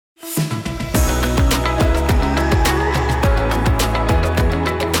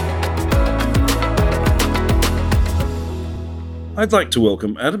I'd like to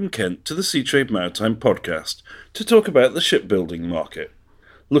welcome Adam Kent to the Seatrade Maritime podcast to talk about the shipbuilding market.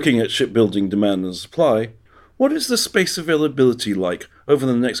 Looking at shipbuilding demand and supply, what is the space availability like over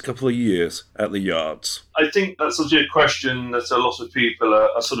the next couple of years at the yards? I think that's a question that a lot of people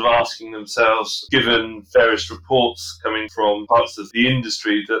are sort of asking themselves, given various reports coming from parts of the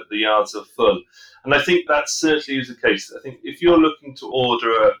industry that the yards are full. And I think that certainly is the case. I think if you're looking to order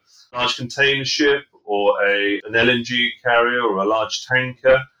a large container ship or an LNG carrier or a large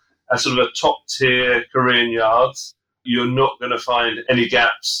tanker at sort of a top-tier Korean yards, you're not going to find any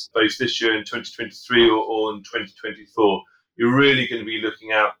gaps both this year in 2023 or in 2024. You're really going to be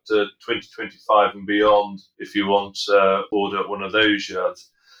looking out to 2025 and beyond if you want to order at one of those yards.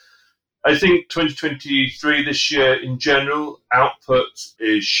 I think 2023 this year in general, output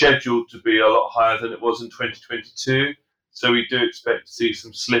is scheduled to be a lot higher than it was in 2022. So we do expect to see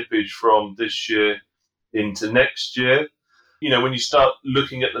some slippage from this year into next year. You know, when you start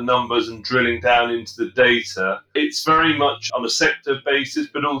looking at the numbers and drilling down into the data, it's very much on a sector basis,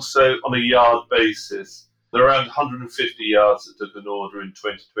 but also on a yard basis. There are around 150 yards that took an order in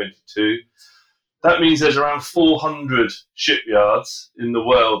 2022. That means there's around 400 shipyards in the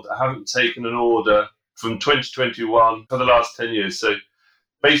world that haven't taken an order from 2021 for the last 10 years. So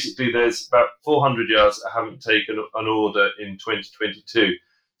basically, there's about 400 yards that haven't taken an order in 2022.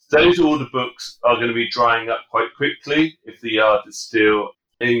 Those order books are going to be drying up quite quickly if the yard is still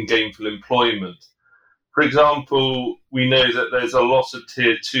in gainful employment. For example, we know that there's a lot of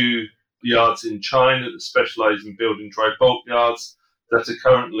Tier 2 yards in China that specialise in building dry bulk yards that are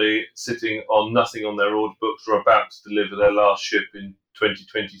currently sitting on nothing on their order books or about to deliver their last ship in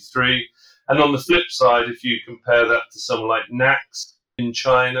 2023. And on the flip side, if you compare that to someone like NACS in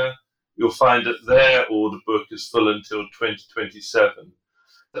China, you'll find that their order book is full until 2027.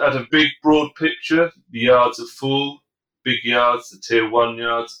 At a big, broad picture, the yards are full, big yards, the Tier 1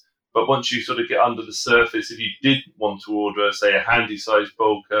 yards. But once you sort of get under the surface, if you did want to order, say, a handy-sized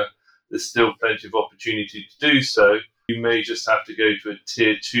bulker, there's still plenty of opportunity to do so. You may just have to go to a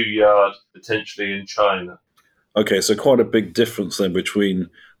Tier 2 yard, potentially in China. Okay, so quite a big difference then between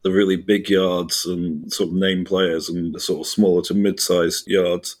the really big yards and sort of name players and the sort of smaller to mid-sized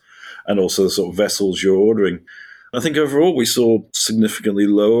yards and also the sort of vessels you're ordering. I think overall we saw significantly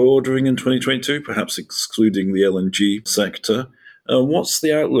lower ordering in 2022, perhaps excluding the LNG sector. What's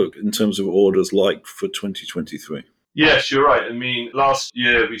the outlook in terms of orders like for 2023? Yes, you're right. I mean, last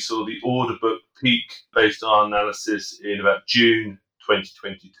year we saw the order book peak based on our analysis in about June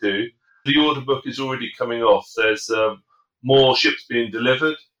 2022. The order book is already coming off. There's more ships being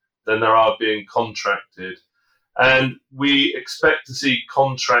delivered than there are being contracted. And we expect to see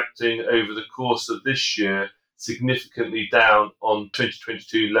contracting over the course of this year significantly down on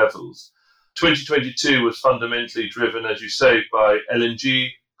 2022 levels. 2022 was fundamentally driven, as you say, by LNG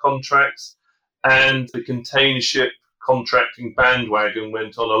contracts, and the container ship contracting bandwagon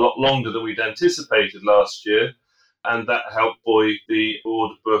went on a lot longer than we'd anticipated last year, and that helped buoy the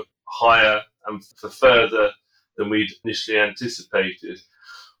order book higher and for further than we'd initially anticipated.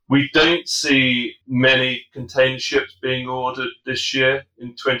 We don't see many container ships being ordered this year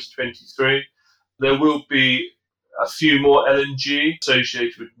in 2023. There will be a few more LNG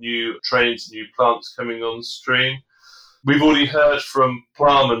associated with new trains, new plants coming on stream. We've already heard from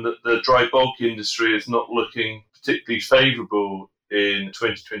Plarman that the dry bulk industry is not looking particularly favourable in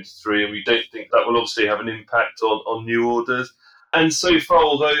 2023, and we don't think that will obviously have an impact on new orders. And so far,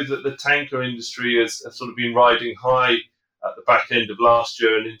 although the tanker industry has sort of been riding high at the back end of last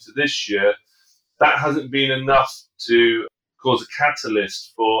year and into this year, that hasn't been enough to cause a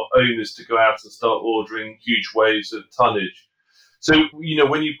catalyst for owners to go out and start ordering huge waves of tonnage. So, you know,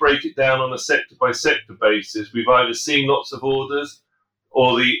 when you break it down on a sector-by-sector basis, we've either seen lots of orders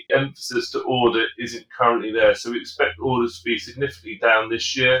or the emphasis to order isn't currently there. So we expect orders to be significantly down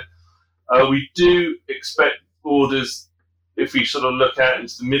this year. We do expect orders, if we sort of look out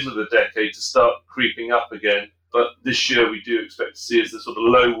into the middle of the decade, to start creeping up again. But this year we do expect to see as the sort of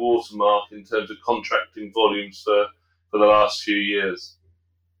low watermark in terms of contracting volumes for the last few years.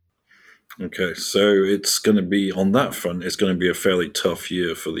 Okay, so it's going to be, on that front, it's going to be a fairly tough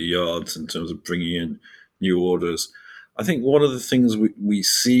year for the yards in terms of bringing in new orders. I think one of the things we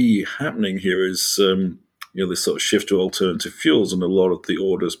see happening here is this sort of shift to alternative fuels, and a lot of the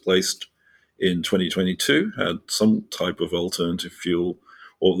orders placed in 2022 had some type of alternative fuel,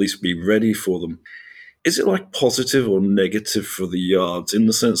 or at least be ready for them. Is it like positive or negative for the yards in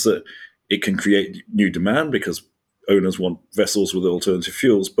the sense that it can create new demand because owners want vessels with alternative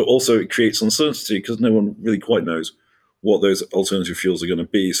fuels, but also it creates uncertainty because no one really quite knows what those alternative fuels are going to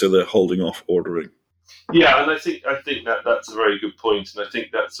be, so they're holding off ordering? Yeah, and I think that that's a very good point, and I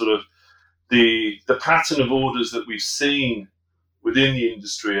think that sort of the pattern of orders that we've seen within the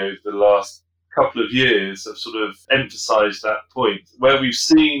industry over the last couple of years have sort of emphasised that point. Where we've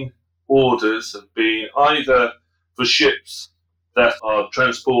seen orders have been either for ships that are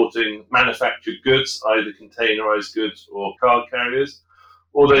transporting manufactured goods, either containerised goods or car carriers,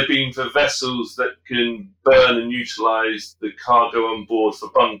 or they've been for vessels that can burn and utilise the cargo on board for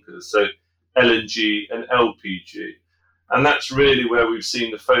bunkers, so LNG and LPG. And that's really where we've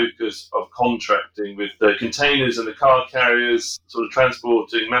seen the focus of contracting with the containers and the car carriers sort of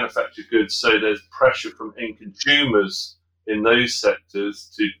transporting manufactured goods. So there's pressure from end consumers in those sectors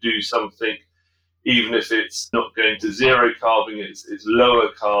to do something, even if it's not going to zero carbon, it's lower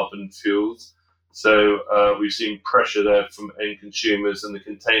carbon fuels. So we've seen pressure there from end consumers, and the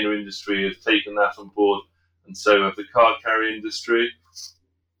container industry has taken that on board, and so have the car carrier industry.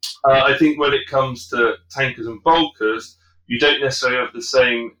 I think when it comes to tankers and bulkers, you don't necessarily have the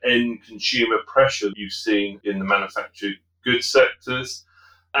same end consumer pressure you've seen in the manufactured goods sectors.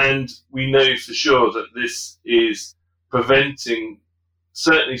 And we know for sure that this is preventing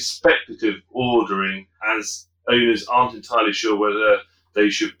certainly speculative ordering, as owners aren't entirely sure whether they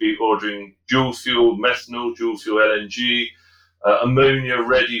should be ordering dual fuel methanol, dual fuel LNG, ammonia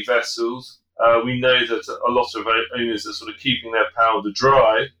ready vessels. We know that a lot of owners are sort of keeping their powder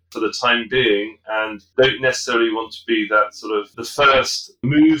dry for the time being and don't necessarily want to be that sort of the first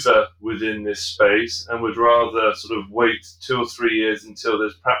mover within this space, and would rather sort of wait 2 or 3 years until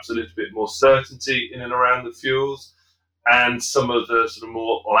there's perhaps a little bit more certainty in and around the fuels, and some of the sort of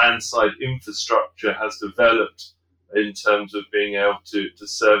more landside infrastructure has developed in terms of being able to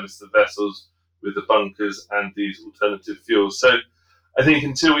service the vessels with the bunkers and these alternative fuels. So I think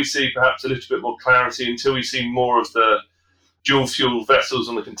until we see perhaps a little bit more clarity, until we see more of the dual fuel vessels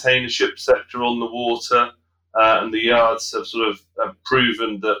on the container ship sector on the water, and the yards have sort of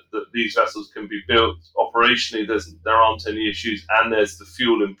proven that these vessels can be built operationally, there aren't any issues, and there's the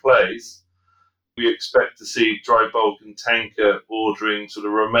fuel in place, we expect to see dry bulk and tanker ordering sort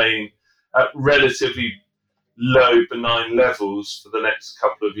of remain at relatively low, benign levels for the next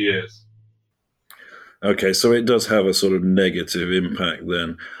couple of years. Okay, so it does have a sort of negative impact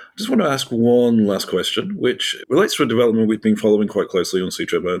then. I just want to ask one last question, which relates to a development we've been following quite closely on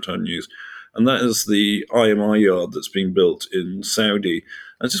Seatrade Maritime News, and that is the IMI yard that's being built in Saudi.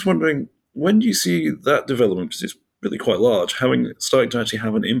 I was just wondering, when do you see that development, because it's really quite large, starting to actually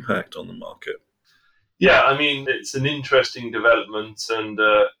have an impact on the market? Yeah, I mean, it's an interesting development, and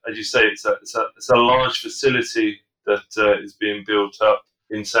as you say, it's a large facility that is being built up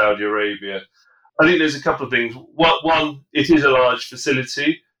in Saudi Arabia. I think there's a couple of things. One, it is a large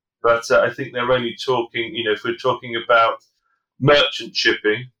facility, but I think they're only talking, if we're talking about merchant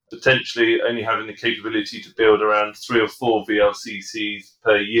shipping, potentially only having the capability to build around 3 or 4 VLCCs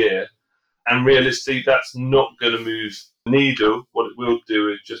per year. And realistically, that's not going to move the needle. What it will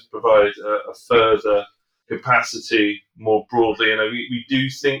do is just provide a further capacity more broadly. And we do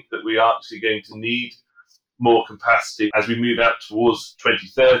think that we are actually going to need more capacity as we move out towards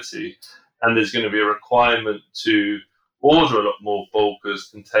 2030. And there's going to be a requirement to order a lot more bulkers,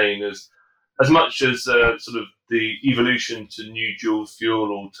 containers, as much as sort of the evolution to new dual fuel,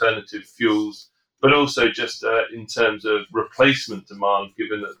 alternative fuels, but also just in terms of replacement demand,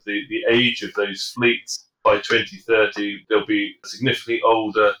 given that the age of those fleets by 2030, they'll be significantly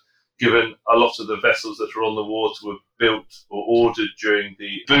older, given a lot of the vessels that are on the water were built or ordered during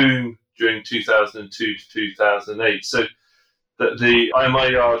the boom during 2002 to 2008. So the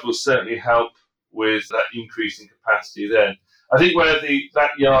IMI yard will certainly help with that increase in capacity then. I think where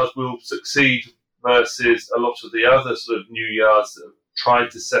that yard will succeed versus a lot of the other sort of new yards that have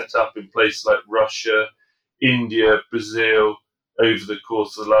tried to set up in places like Russia, India, Brazil over the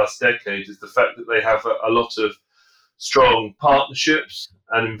course of the last decade is the fact that they have a lot of strong partnerships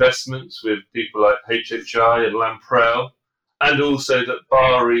and investments with people like HHI and Lamprell, and also that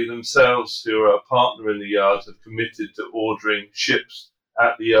Bahri themselves, who are a partner in the yard, have committed to ordering ships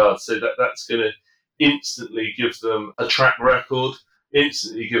at the yard. So that's going to instantly give them a track record,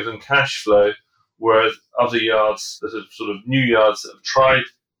 instantly give them cash flow, whereas other yards that are sort of new yards that have tried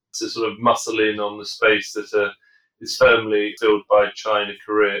to sort of muscle in on the space that is firmly filled by China,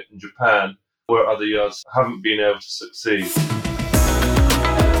 Korea and Japan, where other yards haven't been able to succeed.